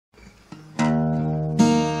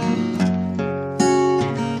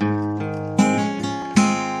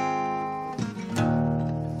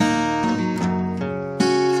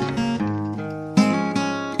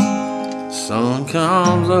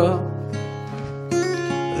comes up,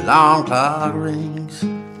 the alarm clock rings.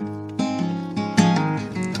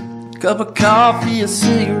 Cup of coffee, a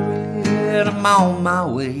cigarette, I'm on my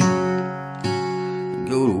way.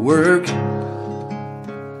 Go to work,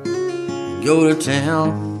 go to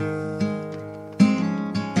town.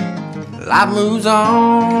 Life moves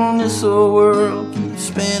on, this old world keeps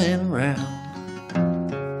spinning around.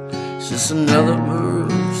 It's just another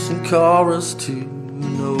verse and chorus to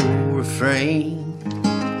no refrain,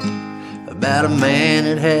 about a man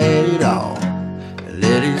that had it all and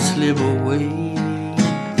let it slip away.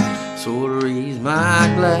 So I raise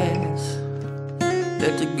my glass,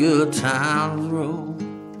 let the good times roll.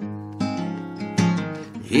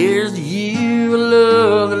 Here's to you, a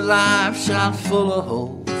love, a life shot full of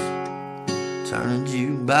holes. Turn the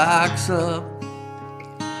jukebox up,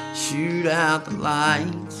 shoot out the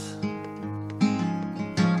lights.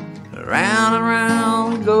 Round and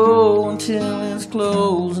round we go until it's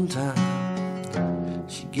closing time.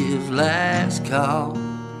 She gives last call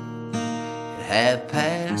at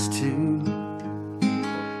 2:30.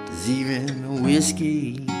 'Cause even the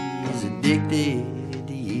whiskey is addicted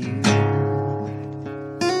to you.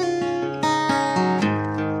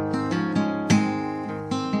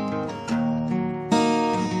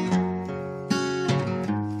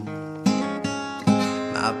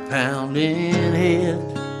 My pounding head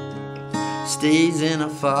stays in a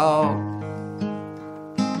fog.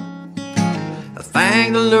 I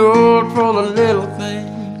thank the Lord for the little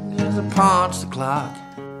things as I punch the clock.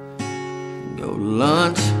 Go to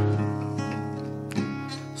lunch,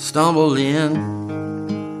 stumble in.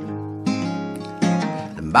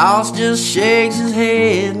 The boss just shakes his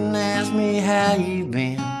head and asks me how you've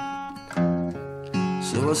been.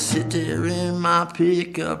 So I sit there in my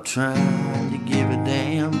pickup trying to give a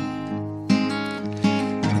damn.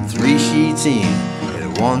 And 3 sheets in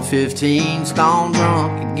at 1:15, stone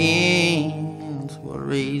drunk again. So I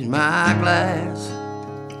raise my glass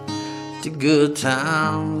to good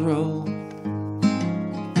times roll.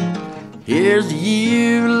 Here's to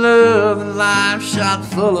you, love, and life shot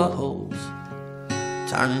full of holes.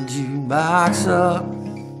 Turn the jukebox up,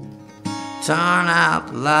 turn out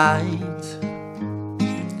the lights.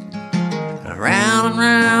 Round and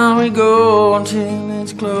round we go until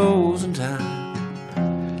it's closing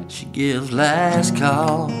time. She gives last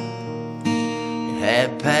call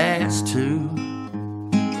at 2:30.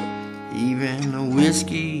 Even the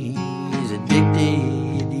whiskey is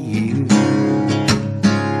addicted to you.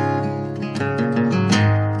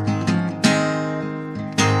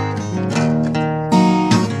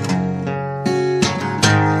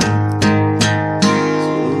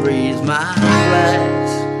 So raise my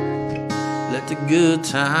glass, let the good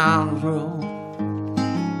times roll.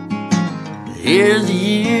 Here's to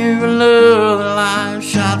you, love, and life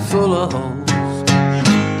shot full of holes.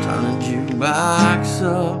 Turn the jukebox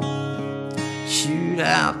up, shoot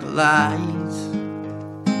out the lights.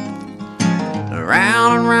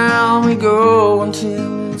 Round and round we go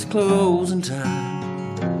until it's closing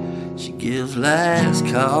time. She gives last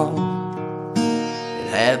call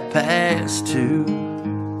at 2:30.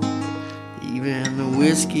 Even the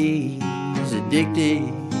whiskey is addicted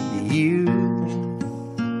to you.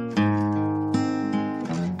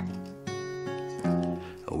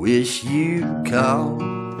 I wish you'd call,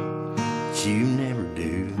 but you never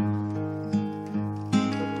do.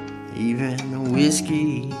 Even the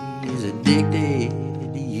whiskey is addicted